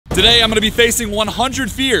Today I'm gonna be facing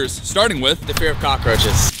 100 fears, starting with the fear of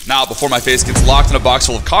cockroaches. Now, before my face gets locked in a box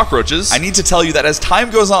full of cockroaches, I need to tell you that as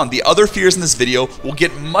time goes on, the other fears in this video will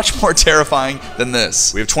get much more terrifying than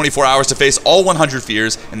this. We have 24 hours to face all 100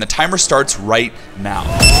 fears, and the timer starts right now.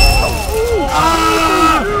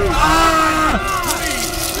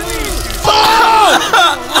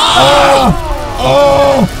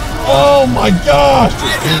 Oh my gosh!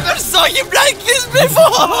 I never saw you like this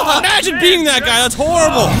before! Imagine being that guy, that's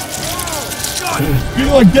horrible!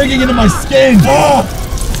 People are digging into my skin!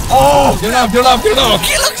 Oh! Get it off, get it off, get it off!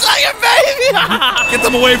 He looks like a baby! Get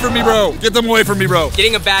them away from me, bro! Get them away from me, bro!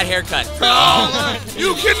 Getting a bad haircut. No!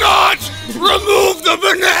 You cannot remove the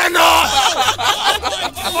banana!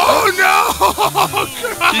 Oh no!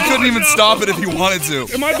 He couldn't even stop it if he wanted to.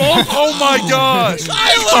 Am I bald? Oh my gosh!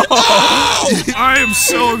 I am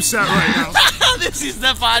so upset right now. This is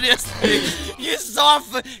the funniest thing.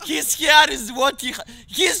 He's scared is what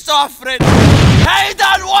he's so afraid. Hey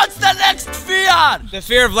Dad, what's the next fear? The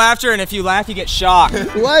fear of laughter, and if you laugh, you get shocked.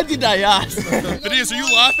 Why did I ask? Phineas, are you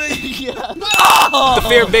laughing? Yeah. Oh! The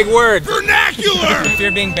fear of big words. Vernacular! The fear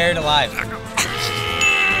of being buried alive.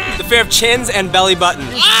 The fear of chins and belly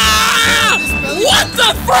buttons. Ah! What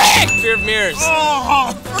the frick? Fear of mirrors.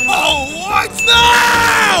 Oh, bro, what? No!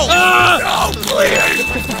 No, please!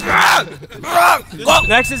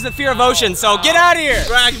 Next is the fear of ocean, so get out of here!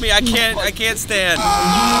 Drag me, I can't stand.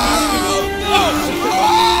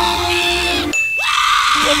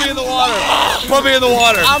 Put me in the water! Put me in the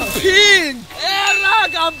water! I'm peeing!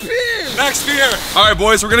 Hey, I'm peeing! Next fear! Alright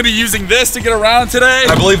boys, we're gonna be using this to get around today.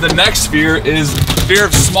 I believe the next fear is fear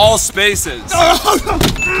of small spaces.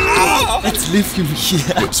 Let's leave him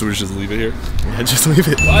here. Wait, so we just leave it here? Yeah, just leave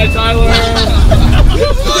it. Bye, Tyler!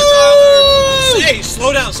 Hey,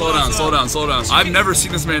 slow down, Slow down. I've never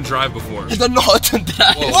seen this man drive before. I don't know how to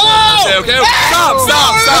drive. Whoa! Okay.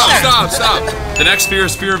 Stop. The next fear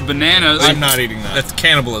is fear of bananas. I'm not eating that. That's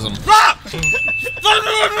cannibalism.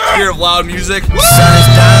 Fear of loud music.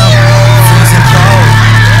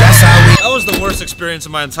 That was the worst experience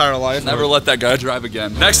of my entire life. Never let that guy drive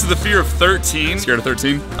again. Next is the fear of 13. Scared of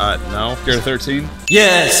 13? No. Scared of 13?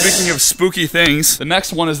 Yes! Speaking of spooky things, the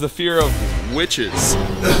next one is the fear of witches.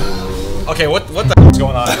 Okay, what the f*** is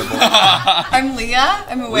going on here, boy? I'm Leah.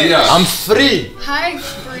 I'm a witch. Leah. I'm free. Hi,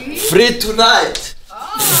 free. Free tonight.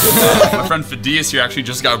 My friend Phineas here actually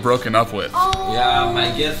just got broken up with. Oh. Yeah,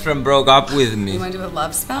 my girlfriend broke up with me. You want to do a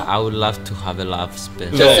love spell? I would love to have a love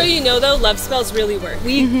spell. Just so you know though, love spells really work.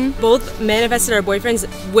 We both manifested our boyfriends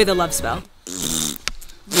with a love spell.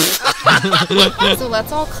 So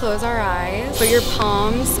let's all close our eyes. Put your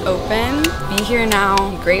palms open. Be here now.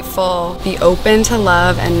 Be grateful. Be open to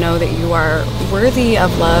love and know that you are worthy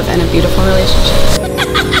of love and a beautiful relationship.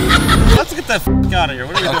 Let's get that f*** out of here.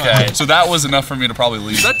 What are we doing? Okay, so that was enough for me to probably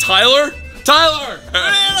leave. Is that Tyler? Tyler!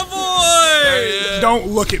 Banana boy! Don't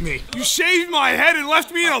look at me. You shaved my head and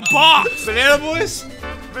left me in a box. Banana boys?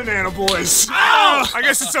 Banana boys. Ow! I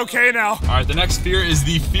guess it's okay now. Alright, the next fear is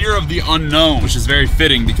the fear of the unknown, which is very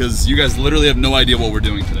fitting because you guys literally have no idea what we're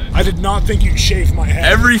doing today. I did not think you'd shave my head.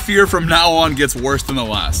 Every fear from now on gets worse than the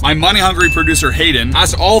last. My money-hungry producer, Hayden,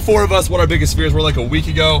 asked all four of us what our biggest fears were like a week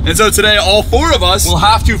ago. And so today, all four of us will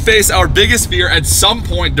have to face our biggest fear at some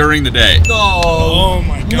point during the day. No. Oh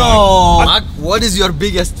my god. No. What is your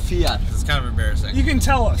biggest fear? It's kind of embarrassing. You can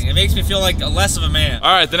tell us. It makes me feel like less of a man.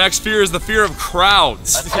 Alright, the next fear is the fear of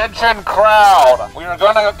crowds. Attention crowd, we are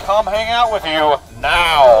gonna come hang out with you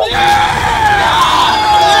now.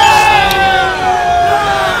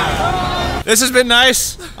 This has been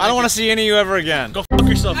nice. I don't want to see any of you ever again. Go fuck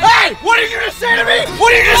yourself. Hey! What are you gonna say to me?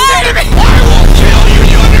 What are you gonna say to me? I will kill you,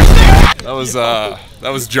 you understand? That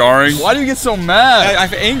was jarring. Why do you get so mad? I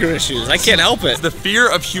have anger issues. I can't help it. The fear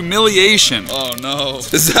of humiliation. Oh no.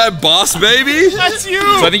 Is that Boss Baby? That's you!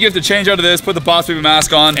 So I think you have to change out of this, put the Boss Baby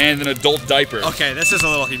mask on, and an adult diaper. Okay, this is a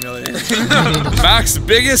little humiliating. Mac's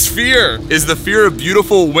biggest fear is the fear of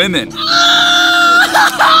beautiful women.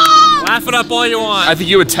 Laugh it up all you want. I think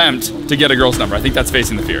you attempt to get a girl's number. I think that's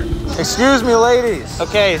facing the fear. Excuse me, ladies.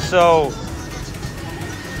 Okay, so,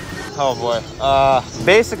 oh boy.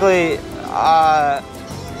 Basically,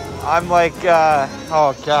 I'm like,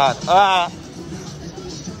 oh god.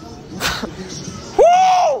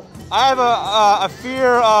 Woo! I have a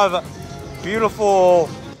fear of beautiful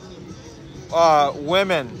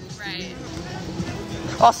women. Right.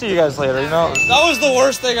 I'll see you guys later, you know? That was the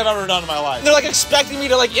worst thing I've ever done in my life. They're like expecting me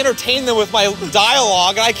to like entertain them with my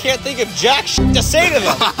dialogue, and I can't think of jack shit to say to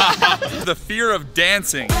them. The fear of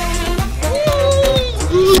dancing.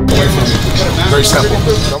 Very simple.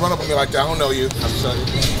 Don't run up on me like that. I don't know you. I'm sorry.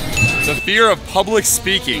 It's a fear of public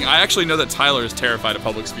speaking. I actually know that Tyler is terrified of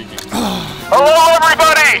public speaking. Hello,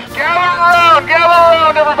 everybody! Gather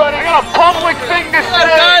around, everybody! I got a public thing to say!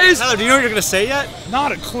 Guys! Tyler, do you know what you're gonna say yet?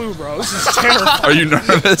 Not a clue, bro. This is terrifying. Are you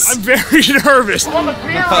nervous? I'm very nervous. I'm on the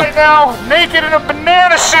pier right now, naked in a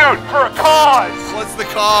banana suit for a cause. What's the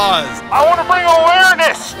cause? I want to bring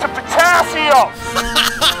awareness to potassium.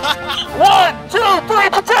 1, 2, 3,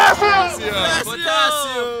 potassium!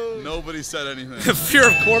 Potassium. Nobody said anything. Fear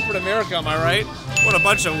of corporate America, am I right? What a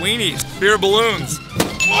bunch of weenies. Fear of balloons.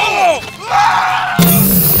 Whoa!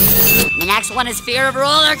 The next one is fear of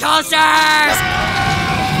roller coasters.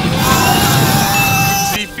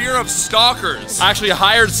 The fear of stalkers. I actually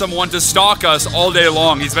hired someone to stalk us all day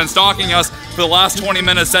long. He's been stalking us for the last 20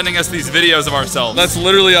 minutes, sending us these videos of ourselves. That's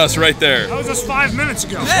literally us right there. That was just 5 minutes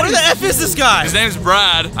ago. Where the F is this guy? His name's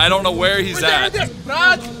Brad. I don't know where he's at.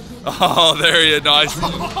 Brad! Oh, there he is. No, I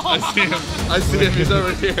see him. I see him. He's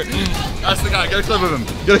over here. That's the guy. Get a clip of him.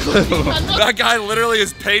 Get a clip of him. That guy literally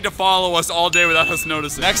is paid to follow us all day without us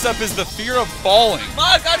noticing. Next up is the fear of falling.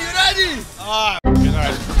 Mark, are you ready?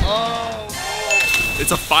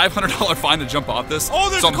 It's a $500 fine to jump off this,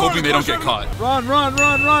 Oh, there's so a I'm car, hoping they don't get caught. Run, run,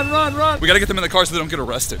 run, run, run, run. We gotta get them in the car so they don't get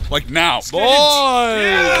arrested. Like now. Boys!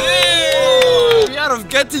 We out of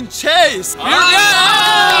getting chased.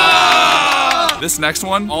 This next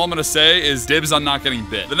one, all I'm gonna say is dibs on not getting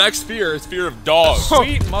bit. The next fear is fear of dogs.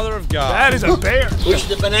 Sweet mother of God. That is a bear. Which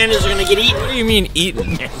the bananas are gonna get eaten. What do you mean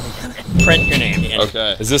eaten? Print your name.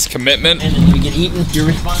 Okay. Is this commitment? And if you get eaten, your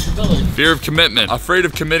responsibility. Fear of commitment. Afraid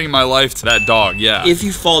of committing my life to that dog, yeah. If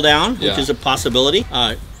you fall down, Yeah. which is a possibility,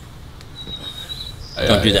 don't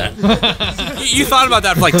do that. You thought about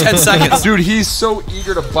that for like 10 seconds. Dude, he's so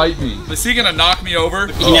eager to bite me. Is he gonna knock me over?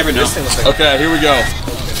 You never know. Okay, here we go.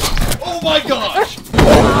 Oh my gosh!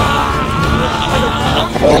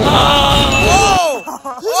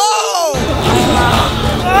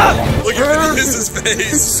 Look at Phineas's face.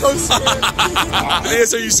 He's so scared.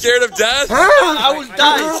 Phineas, are you scared of death? I will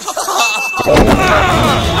die.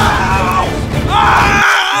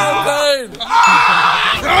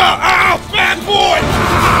 Bad boy!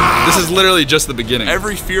 This is literally just the beginning.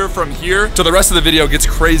 Every fear from here to the rest of the video gets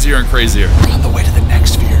crazier and crazier. We're on the way to the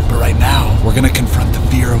next fear, but right now, we're gonna confront the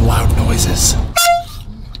fear of loud noises.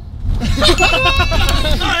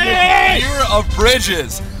 Fear of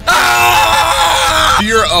bridges.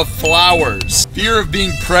 Fear of flowers. Fear of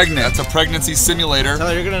being pregnant. That's a pregnancy simulator.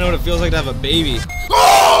 Tyler, you're gonna know what it feels like to have a baby.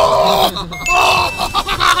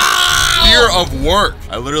 Fear of work.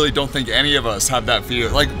 I literally don't think any of us have that fear.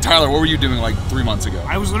 Like, Tyler, what were you doing like 3 months ago?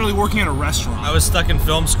 I was literally working at a restaurant. I was stuck in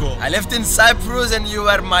film school. I lived in Cyprus and you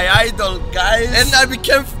were my idol, guys. And I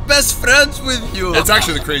became best friends with you. It's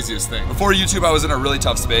actually the craziest thing. Before YouTube, I was in a really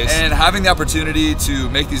tough space, and having the opportunity to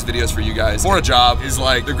make these videos for you guys for a job is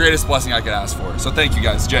like the greatest blessing I could ask for. So thank you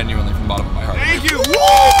guys, genuinely, from the bottom of my heart. Thank you. For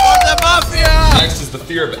the mafia! Next is the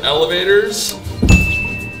fear of elevators.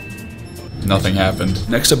 Nothing happened.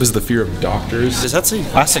 Next up is the fear of doctors. Does that say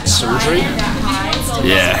plastic surgery?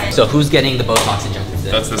 Yeah. So who's getting the Botox injected?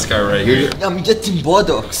 That's this guy right here. I'm getting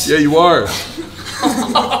Botox. Yeah, you are.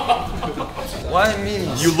 Why me?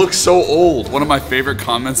 You look so old. One of my favorite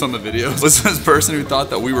comments on the video was this person who thought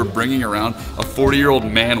that we were bringing around a 40-year-old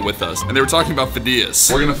man with us. And they were talking about Phineas.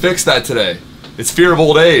 We're gonna fix that today. It's fear of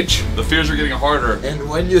old age. The fears are getting harder. And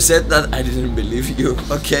when you said that, I didn't believe you.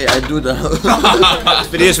 Okay, I do now.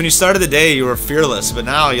 Phineas, when you started the day, you were fearless, but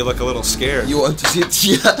now you look a little scared. You want to sit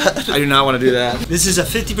here? I do not want to do that. This is a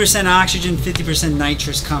 50% oxygen, 50%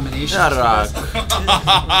 nitrous combination. Shut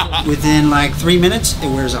up. Within like 3 minutes, it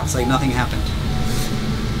wears off. It's like nothing happened.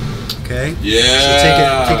 Okay?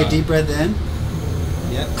 Yeah. So take a deep breath in.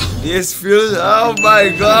 Yep. This feels, oh my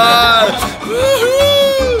god.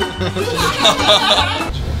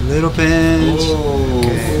 Little pinch.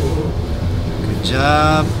 Okay. Good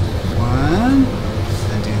job. One.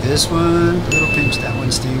 Then do this one. Little pinch. That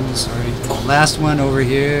one stings. Sorry. Last one over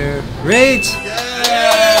here. Great.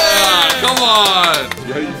 Yeah! Come on!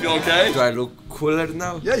 Yeah, you feel okay? Do I look cooler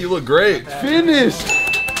now? Yeah, you look great. Finished!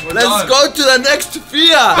 Let's go to the next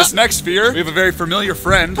fear! This next fear, we have a very familiar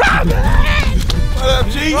friend.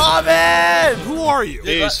 Robin! Who are you?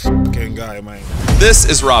 This fucking guy, man. This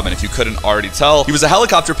is Robin, if you couldn't already tell. He was a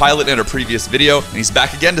helicopter pilot in a previous video, and he's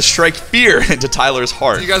back again to strike fear into Tyler's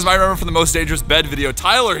heart. You guys might remember from the Most Dangerous Bed video,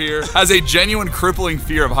 Tyler here has a genuine crippling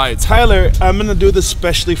fear of heights. Tyler, I'm gonna do this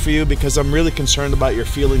specially for you because I'm really concerned about your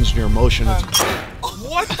feelings and your emotions.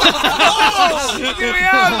 What the hell? Get me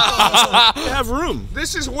out! I have room.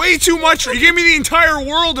 This is way too much. You gave me the entire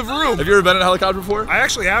world of room. Have you ever been in a helicopter before? I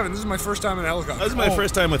actually haven't. This is my first time in a helicopter. This is my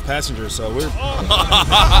first time with passengers, so we're...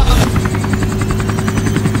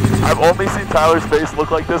 I I've only seen Tyler's face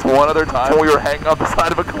look like this one other time when we were hanging off the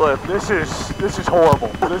side of a cliff. This is horrible.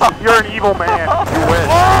 You're an evil man. You win.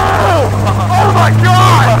 Oh! Oh my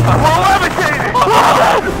God! We're levitating!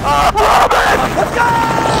 Robin!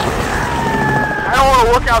 I don't want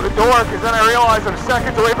to look out the door because then I realize I'm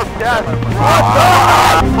seconds away from death.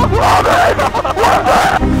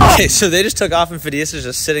 Okay, so they just took off and Phidias is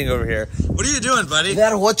just sitting over here. What are you doing, buddy? They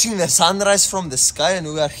are watching the sunrise from the sky and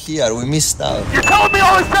we are here. We missed out. You're telling me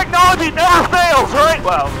all this technology never fails, right?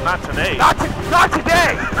 Well, not today. Not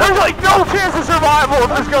today. There's like no chance of survival if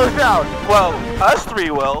this goes down. Well, us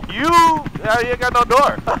three will. You got no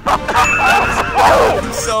door.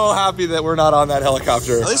 I'm so happy that we're not on that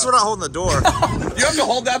helicopter. At least we're not holding the door. You have to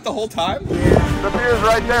hold that the whole time? The beer's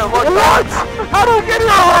right there. Look. What? How do we get here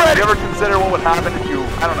already? You ever consider what would happen if you,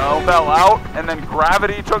 I don't know, fell out and then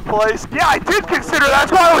gravity took place? Yeah, I did consider.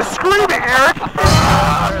 That's why I was screaming, Eric.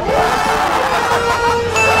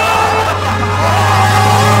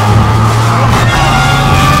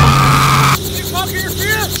 You conquer your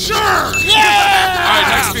fear? Sure! Alright,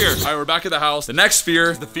 next fear. Alright, we're back at the house. The next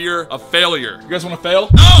fear is the fear of failure. You guys want to fail?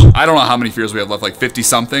 No! I don't know how many fears we have left, like 50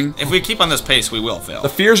 something. If we keep on this pace, we will fail. The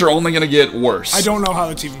fears are only gonna get worse. I don't know how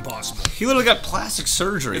it's even possible. He literally got plastic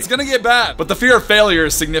surgery. It's gonna get bad, but the fear of failure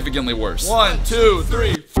is significantly worse. 1, 2,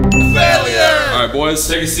 3. Failure! Alright, boys,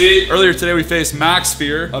 take a seat. Earlier today, we faced Mac's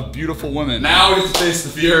fear of beautiful women. Now we have to face the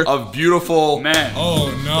fear of beautiful men.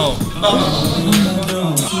 Oh no.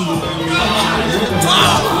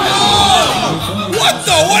 What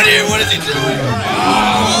the? What is he doing?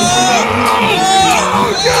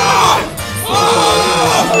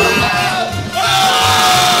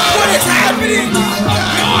 What is happening?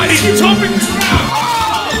 God, he keeps humping the ground.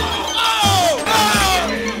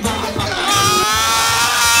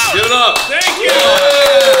 Give it up. Thank you.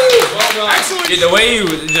 Excellent. The way you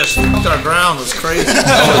just fucked our ground was crazy.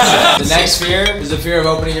 The next fear is the fear of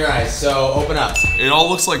opening your eyes. So open up. It all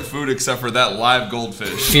looks like food except for that live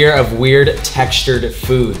goldfish. Fear of weird textured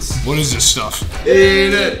foods. What is this stuff?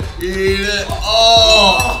 Eat it. Eat it.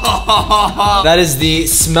 Oh. That is the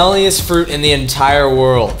smelliest fruit in the entire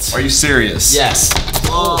world. Are you serious? Yes.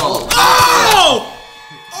 Oh!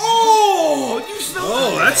 Oh! You smell that?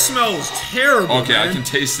 Oh, that smells terrible. Okay, man. I can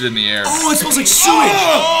taste it in the air. Oh, it smells like sewage.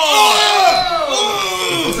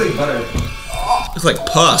 It looks like butter. Looks like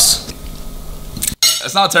pus.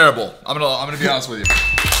 It's not terrible. I'm gonna be honest with you.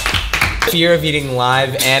 Fear of eating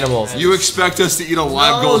live animals. You expect us to eat a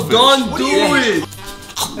live goldfish? Don't do it.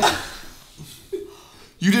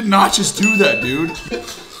 You did not just do that, dude.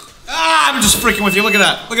 I'm just freaking with you. Look at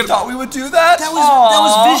that. Look at that. Thought we would do that? That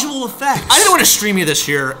was visual effects. I didn't win a Streamy this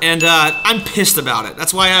year, and I'm pissed about it.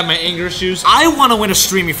 That's why I have my anger issues. I want to win a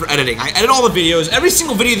Streamy for editing. I edit all the videos. Every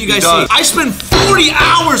single video that you guys see. I spend 40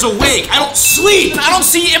 hours awake. I don't sleep. I don't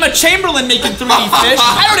see Emma Chamberlain making 3D fish.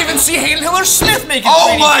 I don't even see Hayden Hiller-Smith making 3D fish.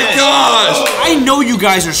 Oh my gosh! I know you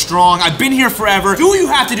guys are strong. I've been here forever. Do what you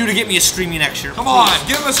have to do to get me a Streamy next year. Come on,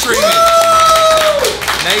 give him a Streamy.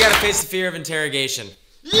 Now you gotta face the fear of interrogation.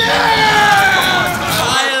 Yeah!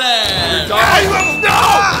 Silence! No!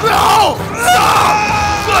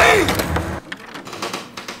 Please!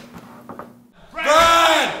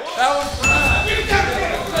 Brad! That was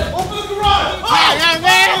Brad! Open the garage!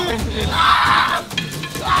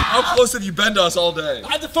 How close have you been to us all day?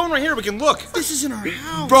 I have the phone right here. We can look. This isn't our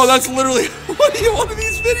house. Bro, that's literally what do you want of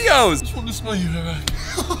these videos? I just wanted to smell you.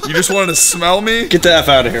 You just wanted to smell me? Get the F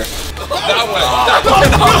out of here. That way.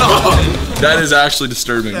 No. That is actually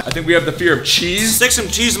disturbing. I think we have the fear of cheese. Stick some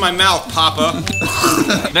cheese in my mouth, Papa.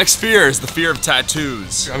 Next fear is the fear of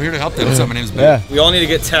tattoos. I'm here to help them. What's up? My name's Ben. Yeah. We all need to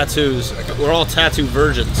get tattoos. We're all tattoo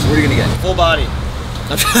virgins. What are you gonna get? Full body.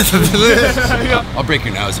 I'll break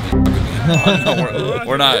your nose if you no,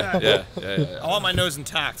 we're not. Yeah. I want my nose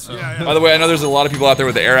intact. So. By the way, I know there's a lot of people out there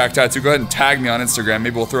with the Air tattoo. Go ahead and tag me on Instagram.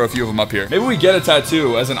 Maybe we'll throw a few of them up here. Maybe we get a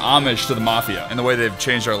tattoo as an homage to the Mafia and the way they've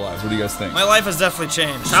changed our lives. What do you guys think? My life has definitely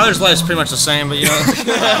changed. Tyler's life's pretty much the same, but you know.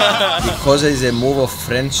 Because it's a move of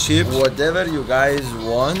friendship. Whatever you guys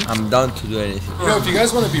want, I'm down to do anything. You know, if you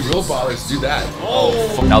guys want to be real ballers, do that.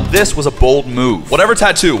 Oh. Now this was a bold move. Whatever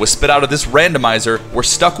tattoo was spit out of this randomizer, we're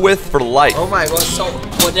stuck with for life. Oh my god, so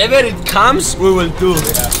whatever it comes, we will do.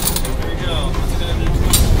 There you go.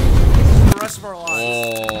 The rest of our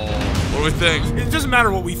lives. What do we think? It doesn't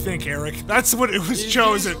matter what we think, Eric. That's what it was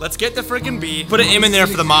chosen. Let's get the freaking B. Put an M in there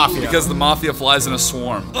for the Mafia. Because the Mafia flies in a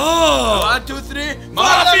swarm. Oh! 1, 2, 3.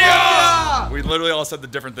 Mafia! We literally all said the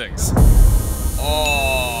different things.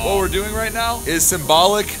 What we're doing right now is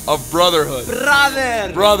symbolic of brotherhood.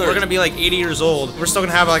 Brother! We're gonna be like 80 years old. We're still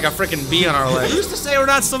gonna have like a freaking bee on our leg. Who's to say we're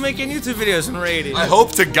not still making YouTube videos when we're 80? I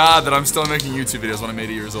hope to God that I'm still making YouTube videos when I'm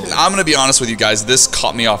 80 years old. I'm gonna be honest with you guys, this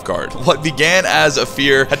caught me off guard. What began as a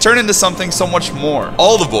fear had turned into something so much more.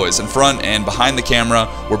 All the boys in front and behind the camera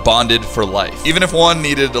were bonded for life, even if one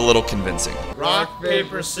needed a little convincing. Rock,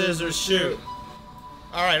 paper, scissors, shoot.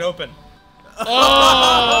 All right, open.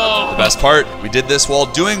 The best part, we did this while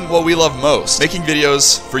doing what we love most, making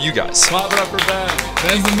videos for you guys. Clap it up for Ben.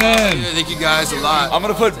 Ben's the man. Thank you guys a lot. I'm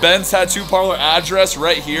gonna put Ben's tattoo parlor address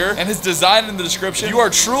right here and his design in the description. You are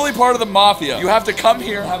truly part of the mafia. You have to come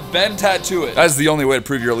here and have Ben tattoo it. That's the only way to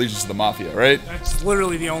prove your allegiance to the mafia, right? That's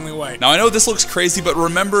literally the only way. Now I know this looks crazy, but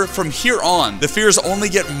remember, from here on, the fears only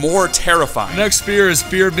get more terrifying. The next fear is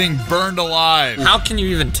fear of being burned alive. How can you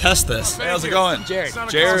even test this? Hey, how's it going? Jared.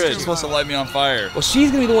 Jared, you're supposed to light me on fire. Well, she's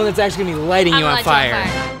gonna be the one that's actually gonna be lighting you on fire.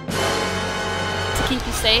 To keep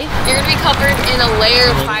you safe, you're gonna be covered in a layer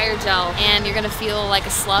of fire gel, and you're gonna feel like a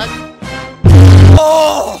slug.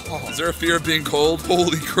 Oh! Is there a fear of being cold?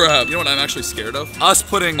 Holy crap. You know what I'm actually scared of? Us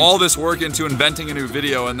putting all this work into inventing a new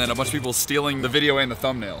video and then a bunch of people stealing the video and the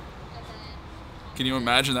thumbnail. Can you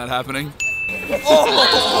imagine that happening? That's horrible.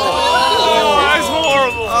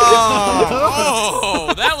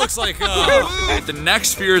 Oh, that looks like The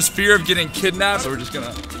next fear is fear of getting kidnapped, so we're just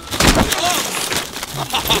gonna...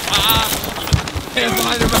 Hands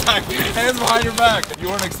behind your back. Hands behind your back. You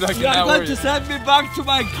weren't expecting that, were you? to send me back to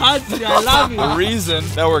my country. I love you. The reason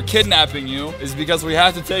that we're kidnapping you is because we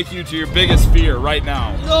have to take you to your biggest fear right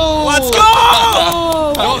now. No. Let's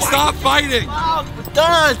go! Don't stop fighting.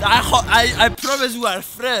 Dad, I promise we are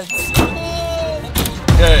friends.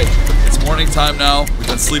 Okay, it's morning time now. We've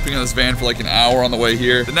been sleeping in this van for like an hour on the way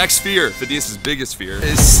here. The next fear, Thaddeus' biggest fear,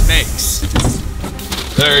 is snakes.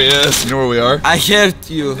 There he is. You know where we are? I heard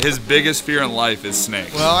you. His biggest fear in life is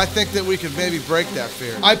snakes. Well, I think that we could maybe break that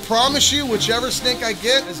fear. I promise you, whichever snake I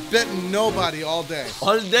get has bitten nobody all day.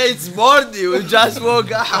 All day it's morning. We just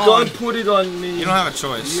woke up. Don't put it on me. You don't have a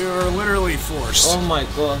choice. You're literally forced. Oh my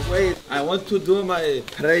God. Wait, I want to do my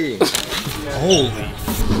praying. Holy.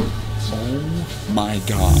 Oh my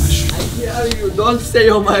gosh. I hear you. Don't say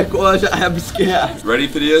oh my gosh. I am scared. Ready,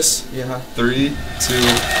 Thaddeus? Yeah. 3, 2, 1.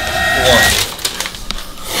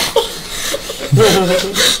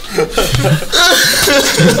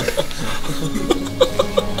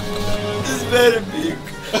 It's very big.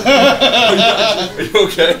 Are you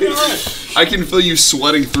okay? I can feel you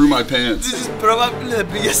sweating through my pants. This is probably the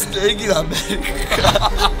biggest snake in America.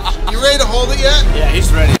 You ready to hold it yet? Yeah, he's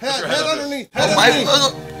ready. Head underneath. Head Oh my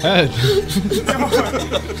underneath. God.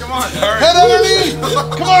 Come on. Head underneath.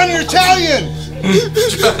 Come on, you're Italian.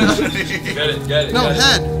 Get it, get it. No, get it.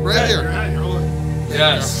 head. Right here.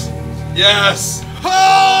 Yes. Yes.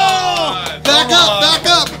 Oh! Back up, back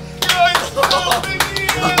up.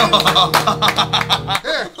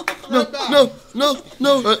 Here. No.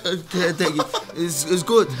 Okay, thank you. It's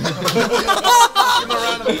good. Give him a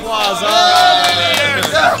round of applause.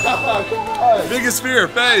 Biggest fear,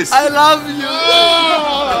 face. I love you.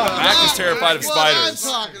 Mac is terrified of spiders.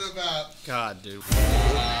 What I'm talking about. God, dude.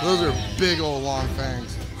 Those are big old long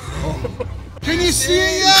fangs. Can you see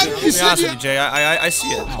it yet? To be honest with you, Jay, I see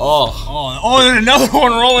it. Oh, there's another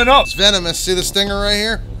one rolling up. It's venomous. See the stinger right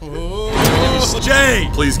here? Jay!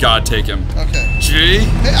 Please, God, take him. Okay. G?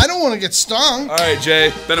 Hey, I don't want to get stung. All right,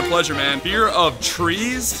 Jay. Been a pleasure, man. Fear of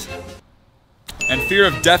trees and fear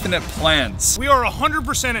of definite plans. We are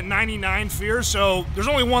 100% at 99 fears, so there's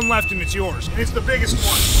only one left and it's yours. And it's the biggest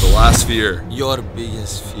one. The last fear Your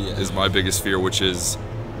biggest fear is my biggest fear, which is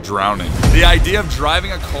drowning. The idea of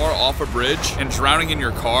driving a car off a bridge and drowning in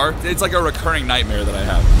your car, it's like a recurring nightmare that I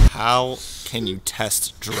have. How can you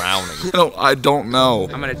test drowning? I don't know.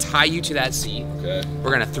 I'm gonna tie you to that seat. Okay.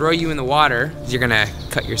 We're gonna throw you in the water. You're gonna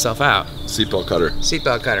cut yourself out. Seatbelt cutter.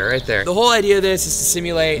 Seatbelt cutter, right there. The whole idea of this is to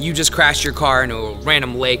simulate you just crashed your car into a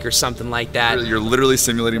random lake or something like that. You're literally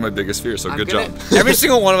simulating my biggest fear, so good job. Every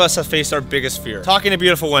single one of us have faced our biggest fear. Talking to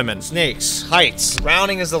beautiful women, snakes, heights.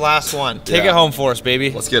 Drowning is the last one. Take it home for us,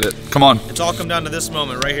 baby. Let's get it. Come on. It's all come down to this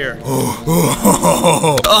moment right here.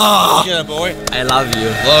 Yeah, boy. I love you.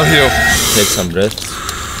 Love you. Take some breath.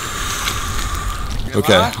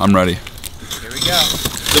 Okay, I'm ready. Here we go.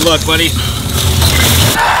 Good luck, buddy. Get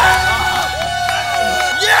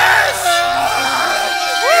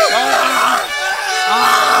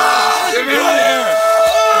me out of here!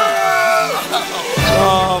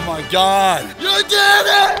 Oh my God! You did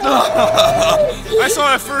it! I saw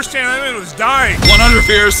that firsthand. I mean, it was dying. 100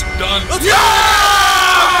 fears. Done.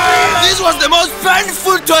 Yeah! This was the most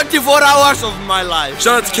painful 24 hours of my life.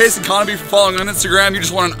 Shout out to Case and Conaby for following on Instagram. You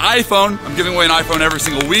just won an iPhone. I'm giving away an iPhone every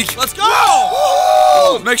single week. Let's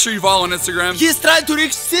go! Make sure you follow on Instagram. He's trying to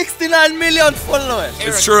reach 69 million followers.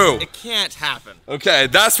 It's true. It can't happen. Okay,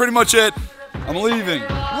 that's pretty much it. I'm leaving.